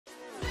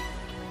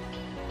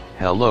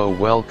Hello,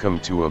 welcome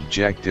to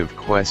Objective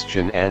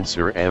Question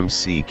Answer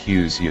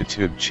MCQs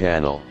YouTube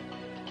channel.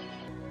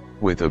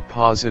 With a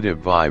positive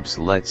vibes,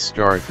 let's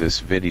start this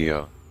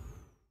video.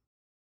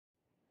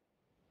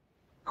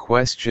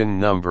 Question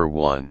number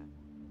 1.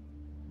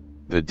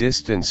 The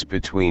distance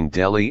between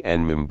Delhi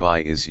and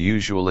Mumbai is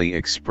usually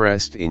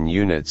expressed in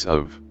units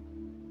of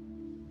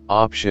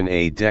Option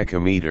A,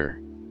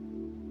 decameter.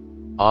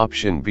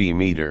 Option B,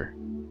 meter.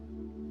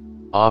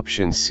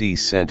 Option C,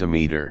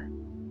 centimeter.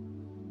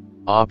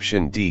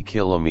 Option D,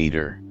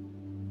 kilometer.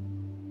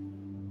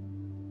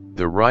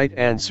 The right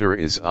answer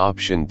is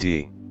option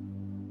D,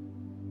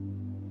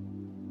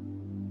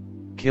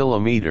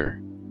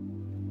 kilometer.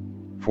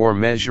 For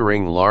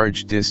measuring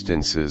large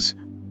distances,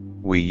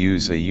 we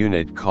use a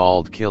unit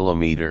called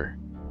kilometer.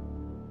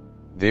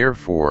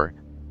 Therefore,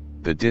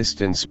 the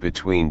distance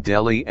between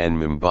Delhi and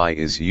Mumbai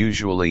is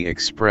usually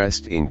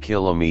expressed in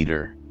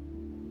kilometer.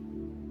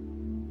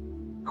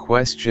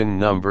 Question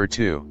number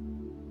 2.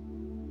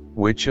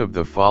 Which of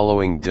the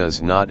following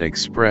does not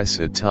express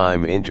a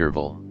time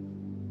interval?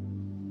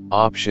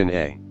 Option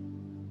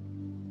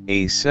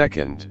A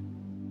second.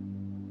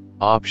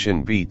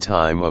 Option B,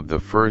 time of the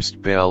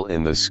first bell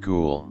in the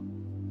school.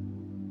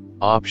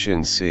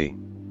 Option C,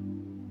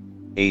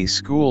 a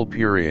school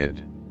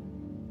period.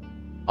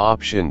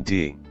 Option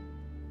D,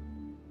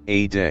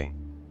 a day.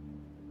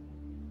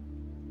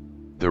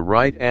 The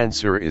right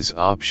answer is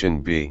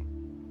option B,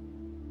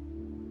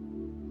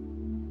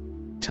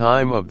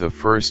 time of the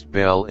first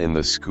bell in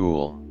the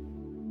school.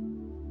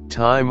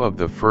 Time of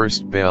the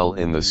first bell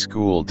in the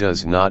school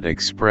does not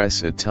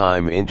express a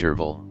time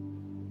interval.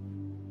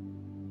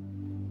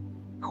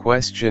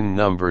 Question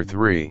number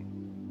 3.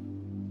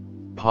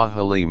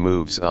 Pahali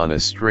moves on a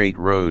straight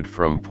road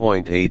from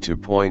point A to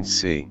point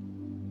C.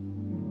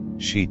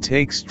 She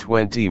takes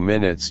 20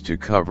 minutes to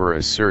cover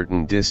a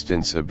certain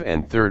distance of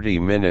and 30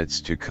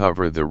 minutes to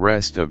cover the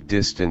rest of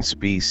distance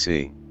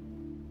BC.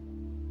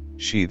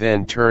 She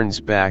then turns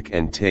back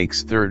and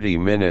takes 30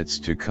 minutes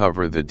to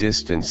cover the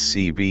distance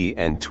CB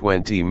and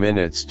 20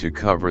 minutes to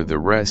cover the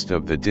rest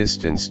of the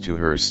distance to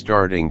her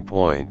starting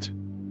point.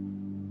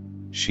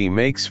 She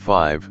makes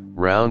 5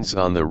 rounds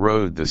on the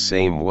road the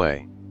same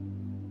way.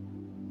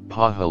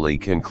 Pahali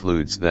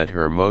concludes that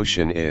her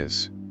motion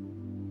is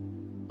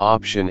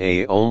Option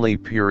A, only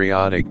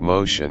periodic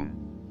motion.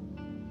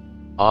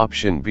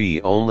 Option B,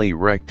 only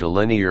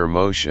rectilinear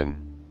motion.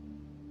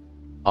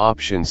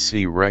 Option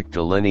C,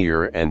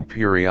 rectilinear and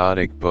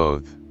periodic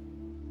both.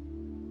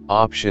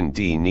 Option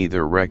D,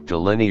 neither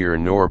rectilinear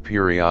nor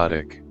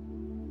periodic.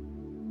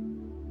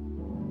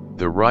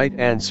 The right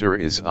answer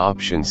is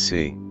option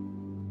C,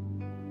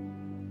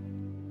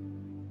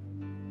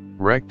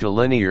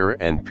 rectilinear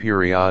and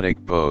periodic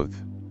both.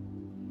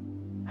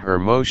 Her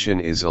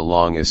motion is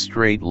along a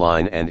straight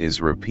line and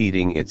is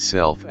repeating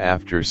itself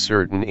after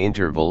certain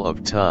interval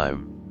of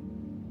time.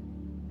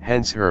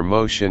 Hence her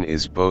motion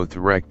is both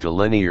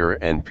rectilinear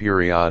and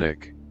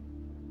periodic.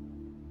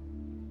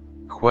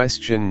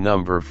 Question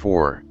number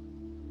 4.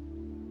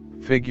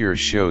 Figure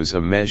shows a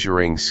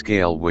measuring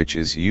scale which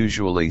is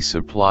usually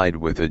supplied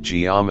with a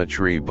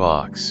geometry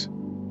box.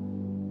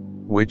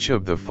 Which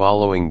of the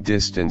following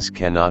distance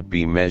cannot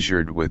be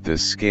measured with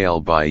this scale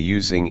by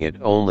using it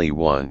only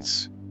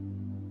once?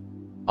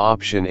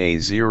 Option A,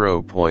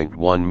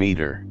 0.1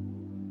 meter.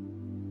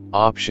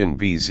 Option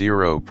B,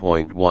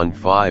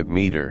 0.15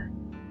 meter.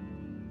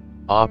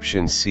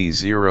 Option C,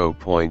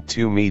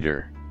 0.2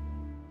 meter.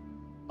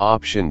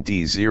 Option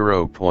D,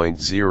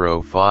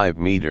 0.05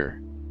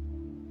 meter.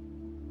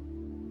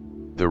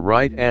 The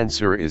right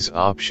answer is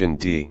option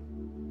D,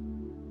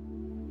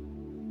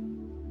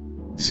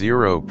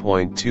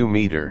 0.2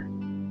 meter.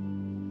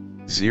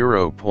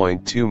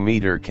 0.2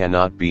 meter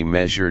cannot be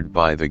measured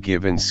by the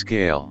given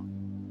scale.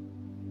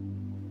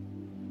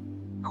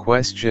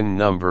 Question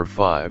number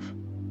 5.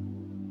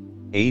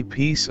 A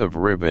piece of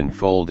ribbon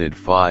folded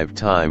 5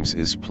 times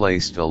is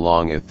placed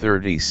along a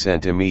 30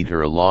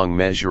 cm long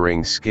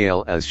measuring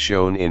scale as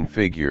shown in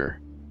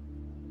figure.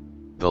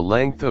 The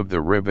length of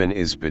the ribbon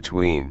is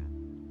between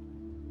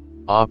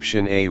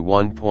Option A,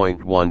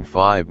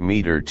 1.15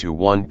 meter to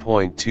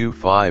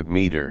 1.25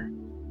 meter.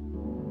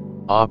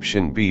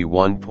 Option B,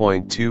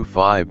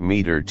 1.25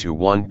 meter to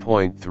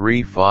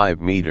 1.35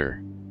 meter.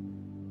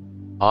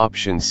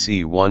 Option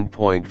C,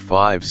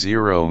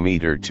 1.50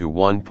 meter to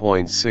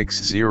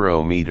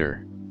 1.60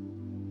 meter.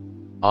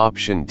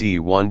 Option D,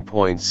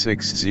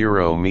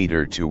 1.60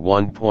 meter to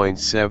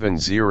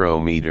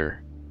 1.70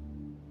 meter.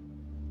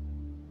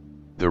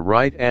 The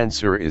right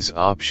answer is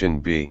option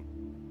B,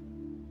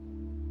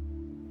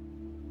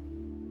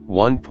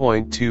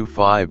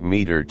 1.25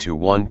 meter to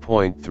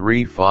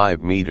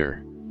 1.35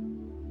 meter.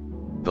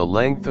 The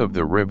length of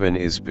the ribbon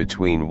is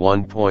between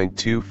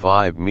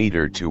 1.25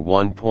 meter to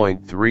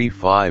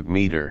 1.35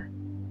 meter.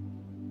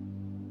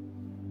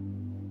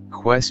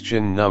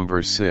 Question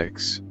number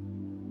 6.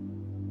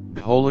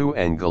 Bholu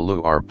and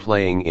Galu are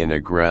playing in a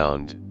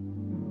ground.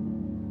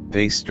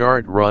 They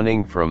start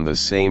running from the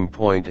same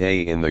point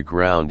A in the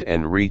ground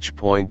and reach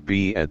point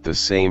B at the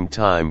same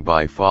time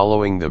by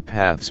following the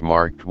paths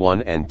marked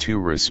 1 and 2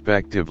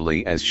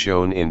 respectively as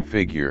shown in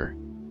figure.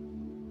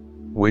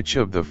 Which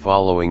of the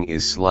following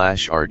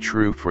is/are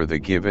true for the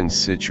given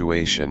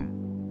situation?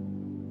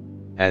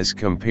 As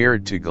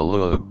compared to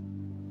Galula,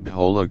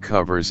 Bhola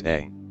covers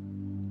A.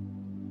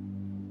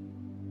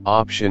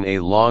 Option A,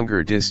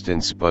 longer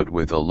distance but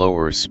with a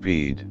lower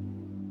speed.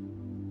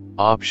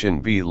 Option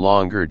B,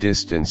 longer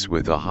distance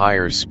with a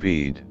higher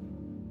speed.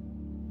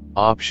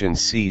 Option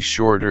C,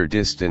 shorter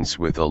distance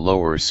with a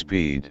lower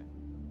speed.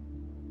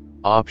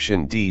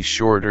 Option D,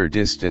 shorter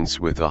distance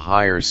with a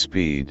higher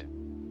speed.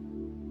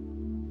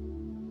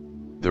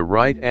 The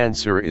right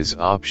answer is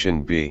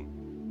option B.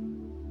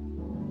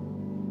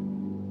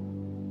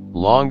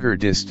 Longer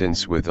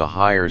distance with a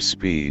higher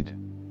speed.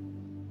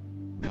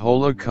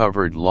 Bhola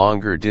covered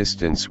longer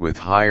distance with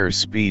higher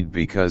speed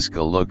because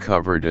Galula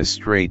covered a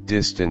straight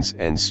distance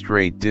and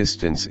straight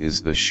distance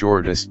is the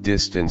shortest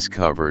distance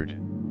covered.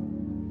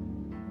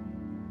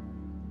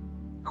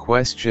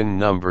 Question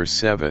number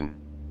 7.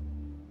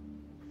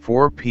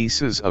 4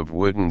 pieces of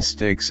wooden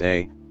sticks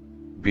A,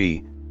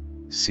 B,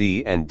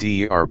 C and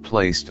D are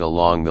placed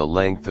along the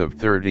length of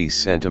 30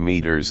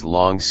 cm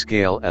long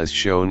scale as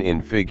shown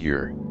in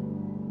figure.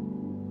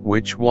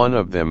 Which one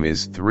of them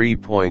is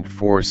 3.4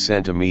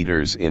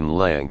 cm in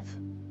length?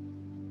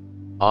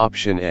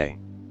 Option A.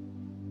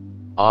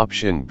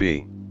 Option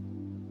B.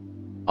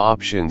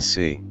 Option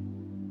C.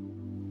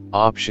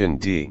 Option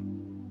D.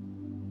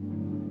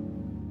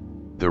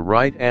 The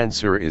right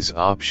answer is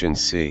option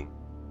C.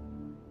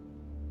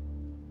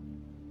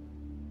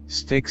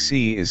 Stick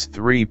C is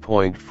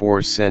 3.4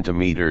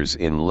 cm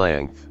in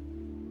length.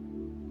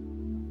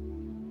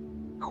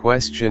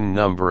 Question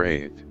number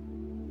 8.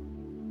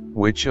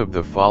 Which of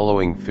the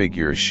following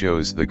figure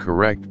shows the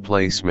correct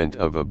placement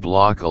of a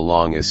block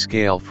along a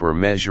scale for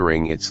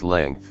measuring its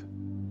length?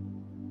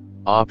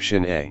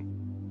 Option A.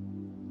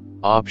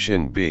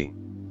 Option B.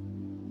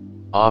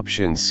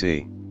 Option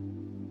C.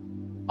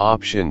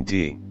 Option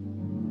D.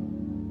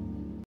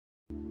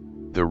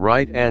 The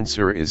right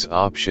answer is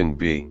option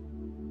B.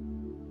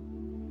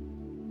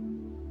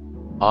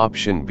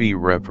 Option B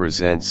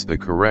represents the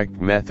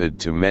correct method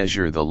to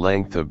measure the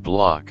length of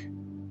block.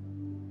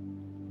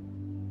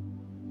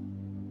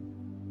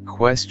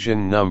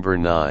 Question number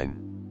 9.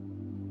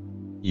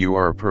 You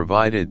are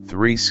provided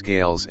 3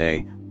 scales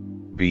A,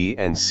 B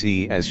and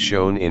C as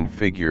shown in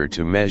figure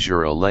to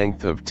measure a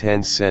length of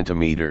 10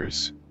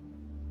 centimeters.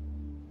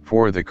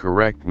 For the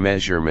correct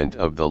measurement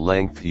of the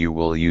length you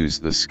will use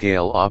the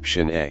scale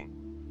option A.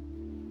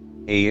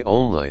 A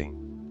only.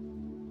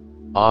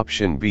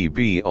 Option B,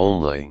 B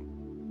only.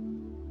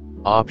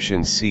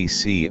 Option C,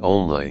 C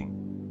only.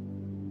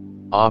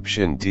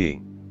 Option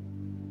D.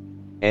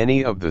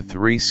 Any of the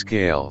 3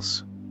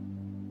 scales.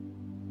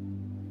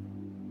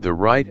 The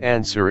right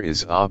answer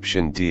is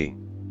option D.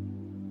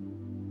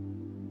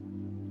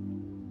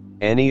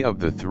 Any of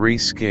the 3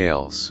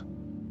 scales.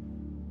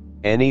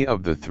 Any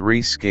of the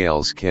 3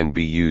 scales can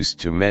be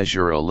used to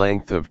measure a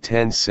length of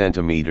 10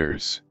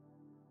 centimeters.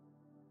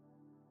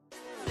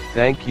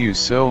 Thank you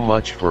so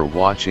much for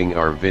watching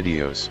our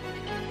videos.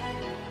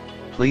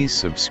 Please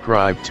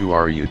subscribe to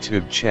our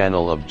YouTube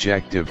channel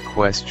Objective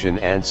Question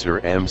Answer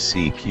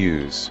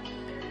MCQs.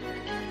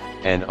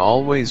 And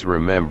always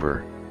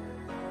remember,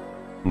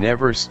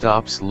 never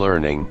stops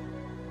learning,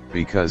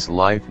 because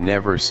life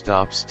never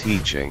stops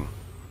teaching.